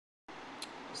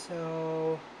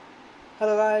So,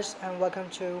 hello guys, and welcome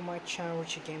to my channel,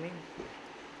 Richie Gaming.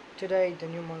 Today, the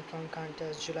new month-long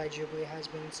contest, July Jubilee, has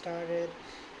been started,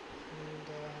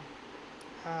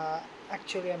 and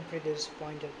actually, I'm pretty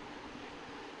disappointed.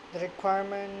 The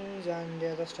requirements and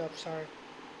the other stuffs are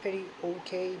pretty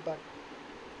okay, but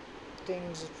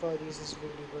things for these is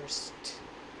really worst.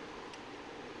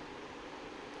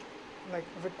 Like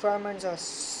requirements are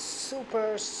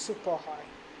super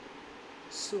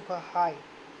high,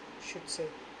 should say.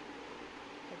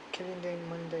 Like killing day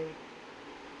Monday.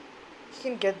 You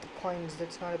can get the points,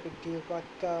 that's not a big deal, but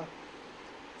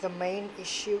the main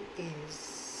issue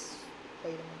is,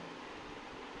 wait a minute,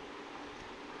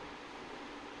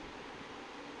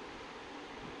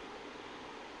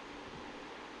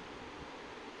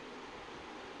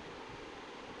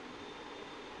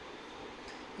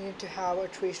 you need to have a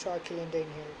 3-star killing day in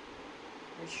here,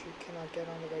 which you cannot get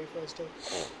on the very first day.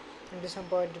 I'm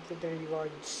disappointed with the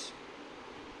rewards.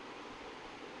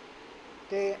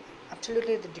 They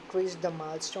decreased the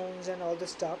milestones and all the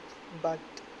stuff, but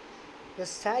the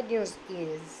sad news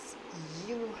is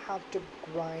you have to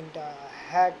grind a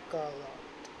heck a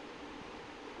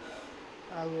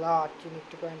lot. You need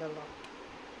to grind a lot.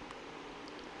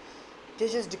 They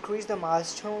just decrease the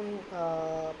milestone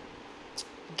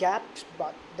gaps,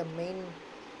 but the main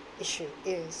issue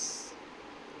is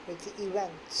with the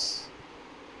events.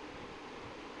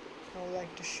 I would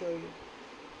like to show you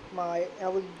I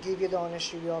will give you the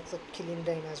honest review of the Killing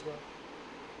Dane as well.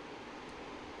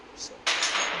 So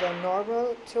the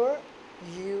normal tour,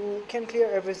 you can clear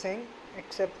everything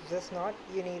except this knot.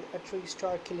 You need a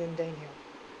 3-star Killing Dane here,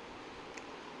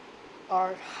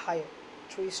 or higher.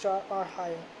 3-star or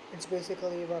higher. It's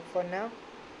basically, but for now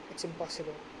it's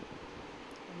impossible.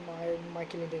 My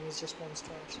Killing Dane is just 1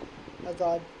 star. I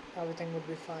thought everything would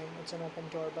be fine. It's an open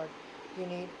tour, but you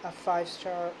need a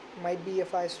 5-star, might be a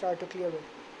 5-star to clear it.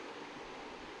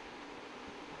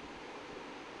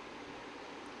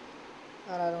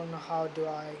 And I don't know how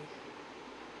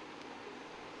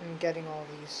I'm getting all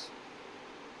these.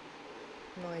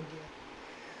 No idea.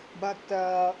 But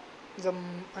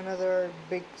another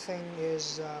big thing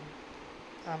is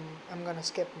I'm gonna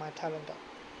skip my talent up,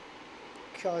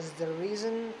 because the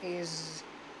reason is,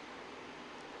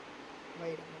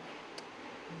 wait a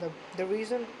minute. The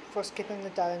reason for skipping the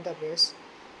talent up is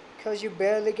because you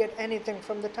barely get anything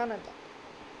from the talent up.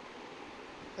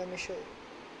 Let me show you.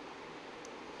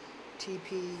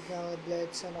 TP,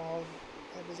 Blitz and all,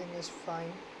 everything is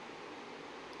fine.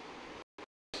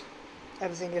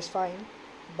 Everything is fine,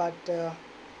 but the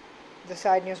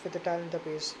sad news with the talent up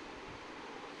is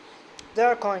there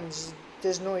are coins.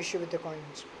 There's no issue with the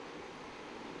coins.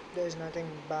 There's nothing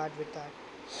bad with that.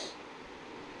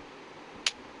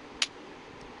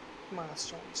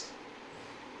 Milestones.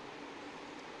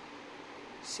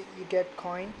 See, you get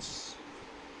coins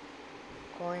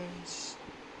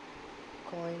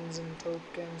and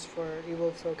tokens for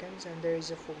evolve tokens, and there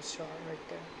is a 4-star right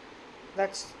there.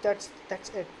 That's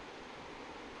it.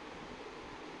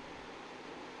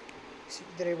 See,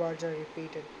 the rewards are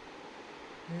repeated.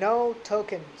 No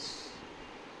tokens,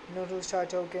 no 2-star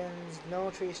tokens,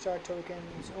 no 3-star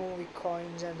tokens, only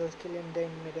coins and those Killing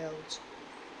Dane medals.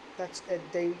 That's it.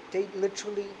 They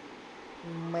literally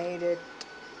made it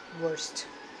worst.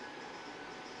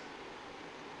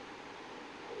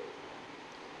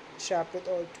 Strap with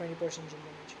all 20%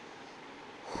 damage.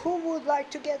 Who would like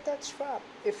to get that strap?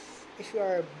 If you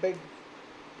are a big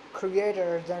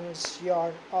creator, then it's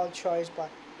your all choice, but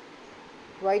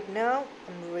right now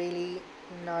I'm really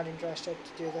not interested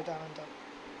to do the talent up.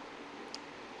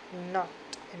 Not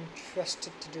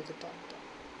interested to do the talent up.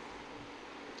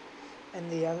 And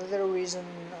the other reason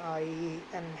I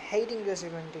am hating this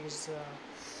event is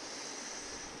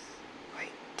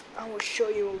wait, I will show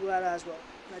you that as well.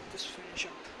 Let this finish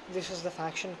up. This is the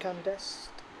faction contest,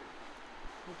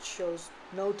 which shows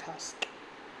no task.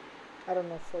 I don't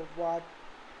know for what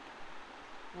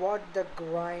the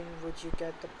grind would you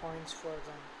get the points for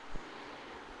then?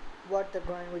 What the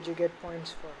grind would you get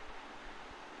points for?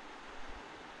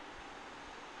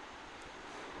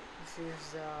 This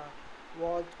is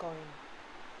Vault coin,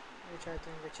 which I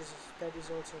think that is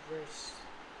also verse.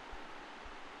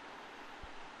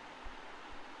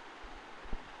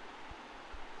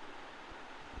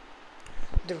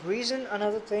 The reason,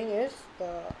 another thing is,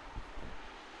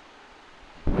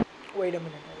 wait a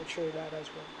minute, I will show you that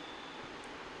as well.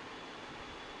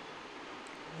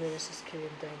 Where is this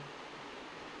Killing Dane?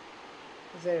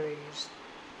 There he is.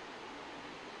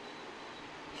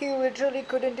 He literally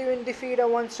couldn't even defeat a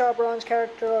 1-star bronze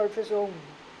character of his own.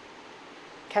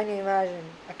 Can you imagine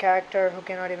a character who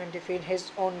cannot even defeat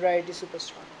his own rarity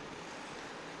superstar?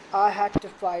 I had to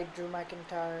fight Drew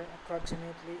McIntyre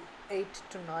approximately 8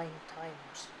 to 9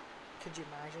 times. Could you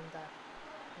imagine that?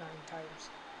 9 times.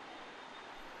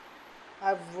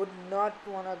 I would not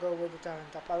wanna go with the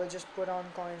talent up. I will just put on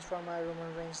coins for my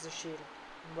Roman Reigns the Shield.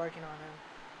 I'm working on him.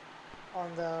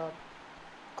 On the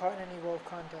Coin and Evolve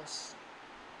contest.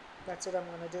 That's what I'm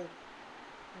gonna do.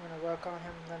 I'm gonna work on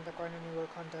him, then the Coin and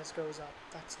Evolve contest goes up.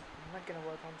 That's it. I'm not gonna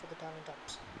work on for the talent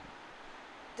ups.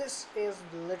 This is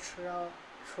literal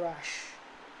trash.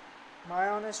 My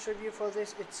honest review for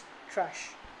this, it's trash.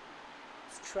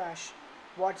 It's trash.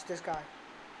 Watch this guy.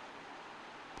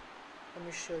 Let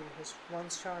me show you his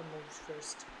 1-star moves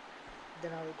first.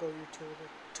 Then I will go you to the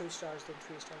 2 stars, then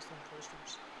 3 stars, then 4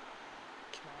 stars.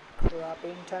 Come on, crap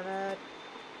internet.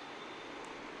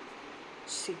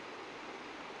 See.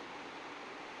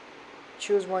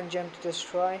 Choose 1 gem to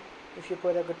destroy. If you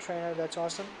put a good trainer, that's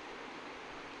awesome.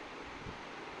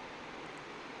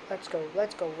 Let's go,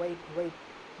 let's go. Wait,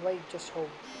 just hold.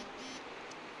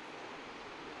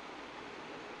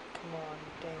 Come on,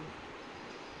 dang.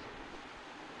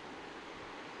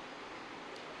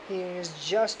 He is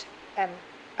just an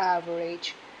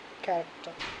average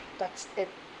character. That's it.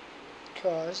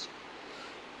 Cause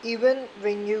even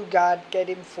when you get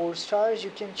him 4 stars,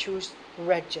 you can choose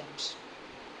red gems.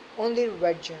 Only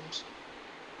red gems.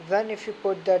 Then if you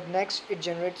put that next, it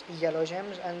generates yellow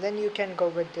gems, and then you can go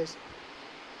with this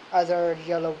other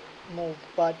yellow move,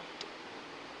 but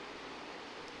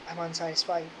I'm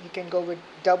unsatisfied. You can go with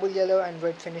double yellow and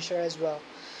red finisher as well.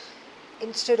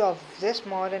 Instead of this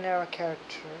modern era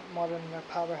character, modern era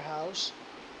powerhouse,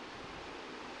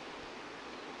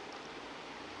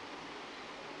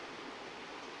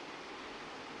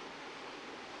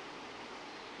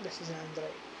 this is Andre.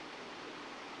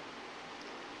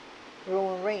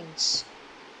 Roman Reigns.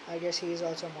 I guess he is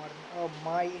also modern. Oh,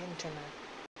 my internet.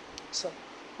 So,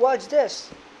 watch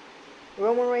this.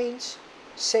 Roman Reigns,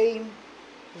 same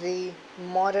the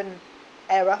modern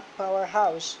era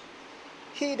powerhouse.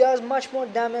 He does much more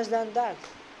damage than that.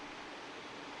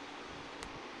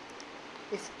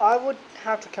 If I would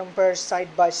have to compare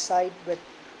side by side with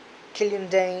Killian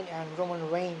Dane and Roman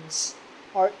Reigns,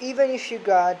 or even if you're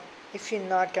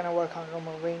not gonna work on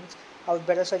Roman Reigns, I would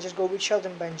better suggest go with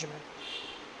Shelton Benjamin.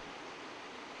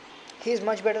 He is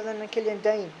much better than Killian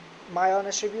Dane. My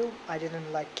honest review, I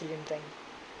didn't like Killian Dane.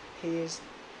 He is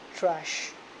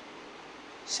trash.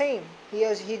 Same,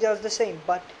 he does the same,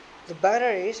 but the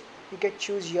better is you can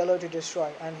choose yellow to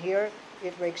destroy, and here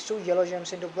it breaks 2 yellow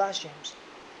gems into blast gems.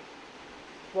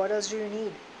 What else do you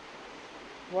need?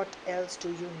 What else do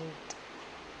you need?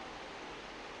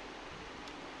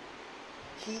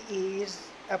 He is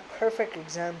a perfect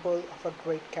example of a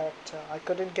great character. I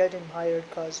couldn't get him hired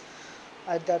because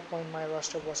at that point my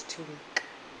roster was too weak.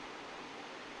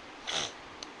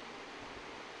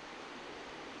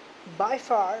 By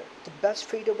far, the best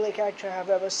free-to-play character I've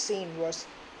ever seen was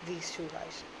these 2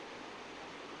 guys.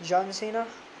 John Cena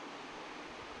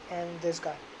and this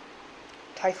guy.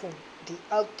 Typhoon, the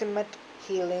ultimate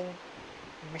healing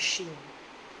machine.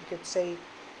 You could say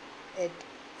it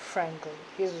frankly.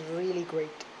 He's really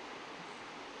great.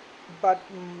 But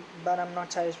I'm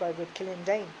not satisfied with Killian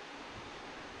Dane.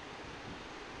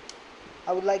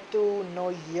 I would like to know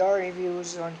your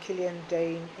reviews on Killian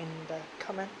Dane in the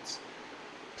comments.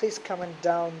 Please comment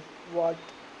down what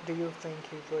do you think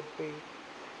he would be.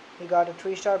 He got a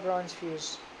 3-star bronze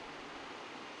fuse.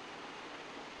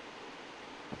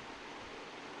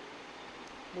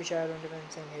 Which I don't even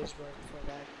think is worth for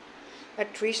that.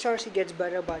 At 3 stars he gets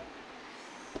better, but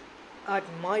at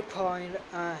my point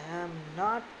I am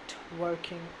not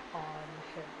working on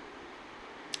him.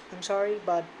 I'm sorry,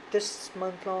 but this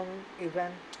month-long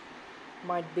event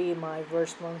might be my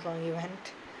worst month-long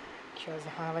event because I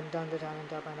haven't done the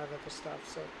talent up and other stuff.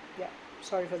 So yeah,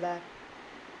 sorry for that.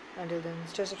 Until then,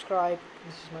 stay subscribed.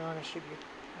 This is my honest review.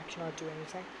 I cannot do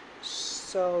anything.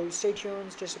 So stay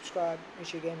tuned, stay subscribed.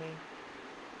 HG Gaming.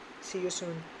 See you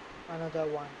soon. Another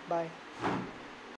one. Bye.